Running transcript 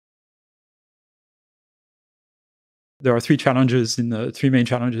There are three main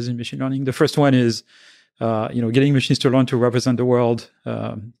challenges in machine learning. The first one is, getting machines to learn to represent the world,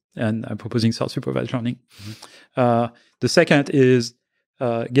 and I'm proposing self-supervised learning. The second is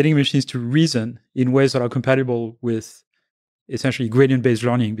getting machines to reason in ways that are compatible with essentially gradient-based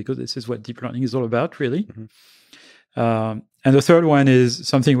learning, because this is what deep learning is all about, really. And the third one is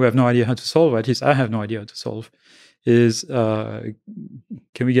something we have no idea how to solve, or at least I have no idea how to solve, is can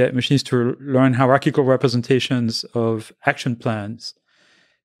we get machines to learn hierarchical representations of action plans?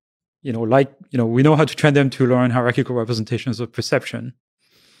 We know how to train them to learn hierarchical representations of perception,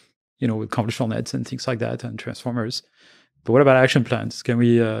 with convolutional nets and things like that, and transformers. But what about action plans? Can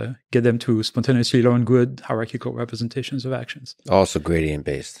we get them to spontaneously learn good hierarchical representations of actions? Also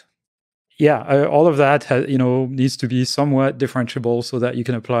gradient-based. Yeah, all of that needs to be somewhat differentiable so that you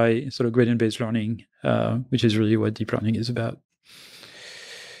can apply sort of gradient-based learning, which is really what deep learning is about.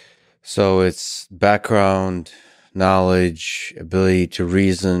 So it's background knowledge, ability to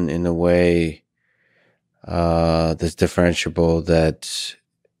reason in a way that's differentiable, that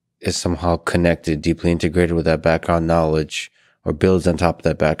is somehow connected, deeply integrated with that background knowledge, or builds on top of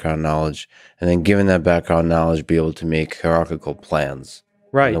that background knowledge, and then given that background knowledge, be able to make hierarchical plans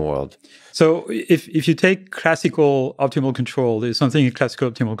in the world. So if you take classical optimal control, there's something in classical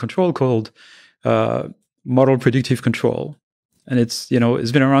optimal control called model predictive control. And it's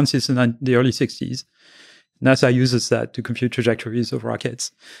been around since the early 60s. NASA uses that to compute trajectories of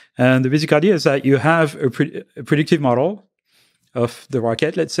rockets. And the basic idea is that you have a predictive model of the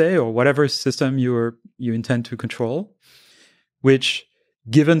rocket, let's say, or whatever system you intend to control, which,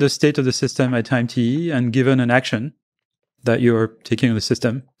 given the state of the system at time t and given an action that you're taking on the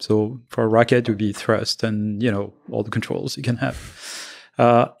system, so for a rocket it would be thrust and all the controls you can have,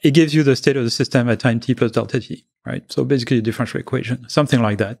 it gives you the state of the system at time t plus delta t, right? So basically a differential equation, something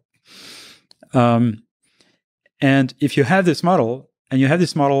like that. And if you have this model, and you have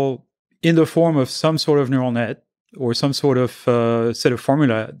this model in the form of some sort of neural net or some sort of set of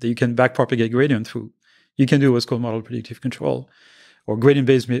formula that you can backpropagate gradient through, you can do what's called model predictive control, or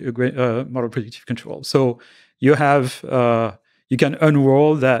gradient-based model predictive control. So you have you can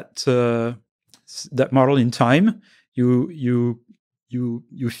unroll that model in time. You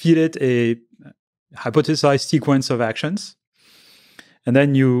feed it a hypothesized sequence of actions, and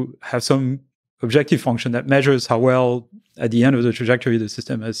then you have some objective function that measures how well, at the end of the trajectory, the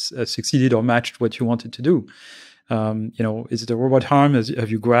system has succeeded or matched what you wanted to do. Is it a robot arm? Have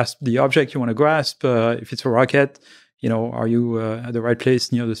you grasped the object you want to grasp? If it's a rocket, are you at the right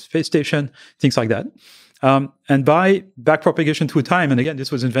place near the space station? Things like that. And by backpropagation through time, and again,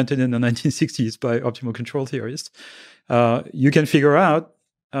 this was invented in the 1960s by optimal control theorists, you can figure out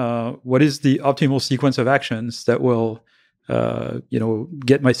what is the optimal sequence of actions that will,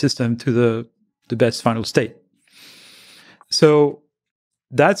 get my system to the best final state. So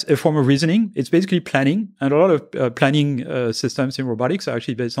that's a form of reasoning. It's basically planning, and a lot of planning systems in robotics are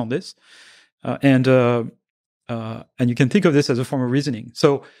actually based on this. And you can think of this as a form of reasoning.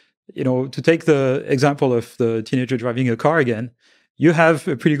 So, to take the example of the teenager driving a car again, you have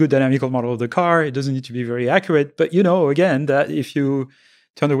a pretty good dynamical model of the car. It doesn't need to be very accurate, but again, that if you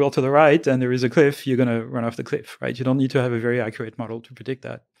turn the wheel to the right and there is a cliff, you're going to run off the cliff, right? You don't need to have a very accurate model to predict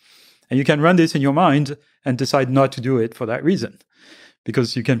that. And you can run this in your mind and decide not to do it for that reason,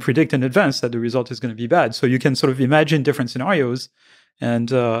 because you can predict in advance that the result is going to be bad. So you can sort of imagine different scenarios and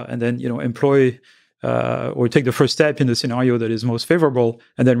then, employ or take the first step in the scenario that is most favorable,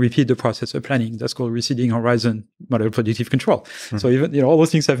 and then repeat the process of planning. That's called receding horizon model predictive control. Mm-hmm. So even, all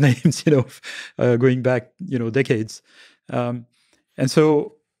those things have names, going back, decades. And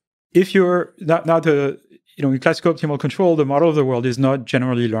so if you're not in classical optimal control, the model of the world is not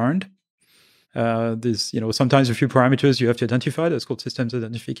generally learned. There's, sometimes a few parameters you have to identify. That's called systems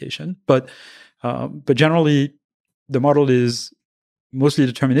identification. But generally, the model is mostly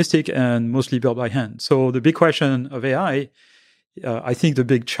deterministic and mostly built by hand. So the big question of AI, I think the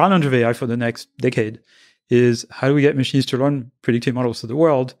big challenge of AI for the next decade is, how do we get machines to learn predictive models of the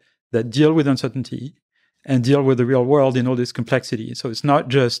world that deal with uncertainty and deal with the real world in all this complexity? So it's not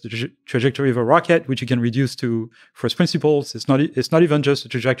just the trajectory of a rocket, which you can reduce to first principles. It's not even just the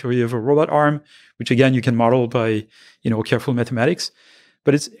trajectory of a robot arm, which again you can model by careful mathematics.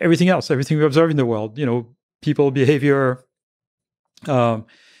 But it's everything else, everything we observe in the world. People, behavior,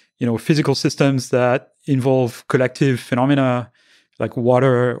 physical systems that involve collective phenomena like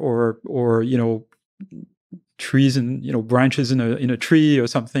water or trees and branches in a tree or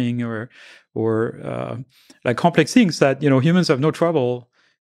something, or like complex things that humans have no trouble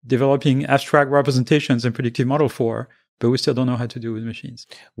developing abstract representations and predictive model for, but we still don't know how to do with machines.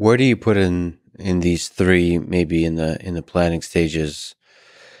 Where do you put in in these three, maybe in the planning stages,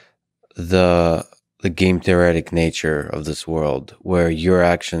 the game theoretic nature of this world, where your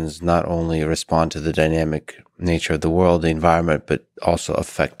actions not only respond to the dynamic nature of the world, the environment, but also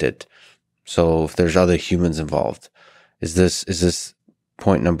affect it. So if there's other humans involved, is this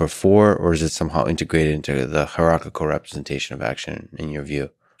point number 4, or is it somehow integrated into the hierarchical representation of action in your view?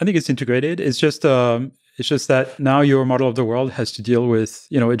 I think it's integrated. It's just that now your model of the world has to deal with,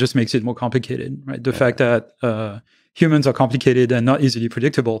 it just makes it more complicated, right? The fact that humans are complicated and not easily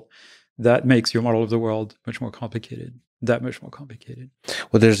predictable, that makes your model of the world much more complicated, that much more complicated.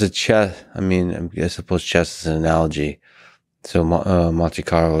 Well, there's a chess. I mean, I suppose chess is an analogy. So Monte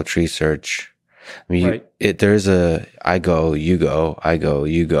Carlo tree search. I mean, right. There's a I go, you go, I go,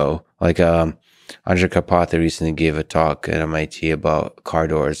 you go. Like Andrej Karpathy recently gave a talk at MIT about car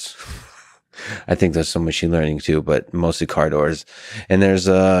doors. I think there's some machine learning too, but mostly car doors. And there's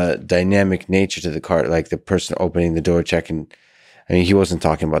a dynamic nature to the car, like the person opening the door, checking. I mean, he wasn't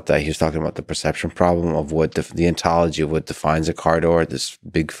talking about that. He was talking about the perception problem of what the ontology of what defines a car door, this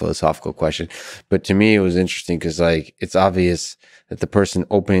big philosophical question. But to me, it was interesting because, like, it's obvious that the person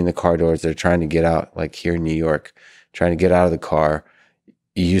opening the car doors, they're trying to get out, like here in New York, trying to get out of the car.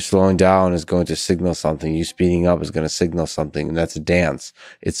 You slowing down is going to signal something. You speeding up is going to signal something. And that's a dance.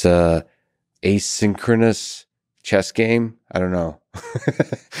 It's a asynchronous chess game. I don't know.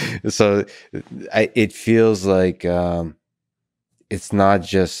 So it feels like... it's not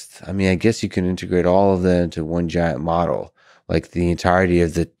just, I mean, I guess you can integrate all of them into one giant model, like the entirety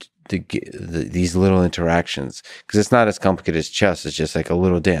of these little interactions, because it's not as complicated as chess. It's just like a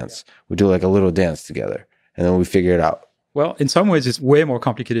little dance. We do like a little dance together, and then we figure it out. Well, in some ways, it's way more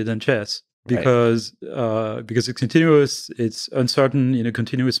complicated than chess because it's continuous, it's uncertain in a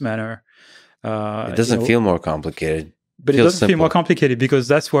continuous manner. It doesn't feel more complicated. But it doesn't feel more complicated because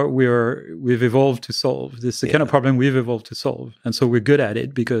that's what we've evolved to solve. This is the kind of problem we've evolved to solve. And so we're good at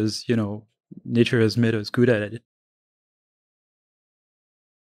it because, nature has made us good at it.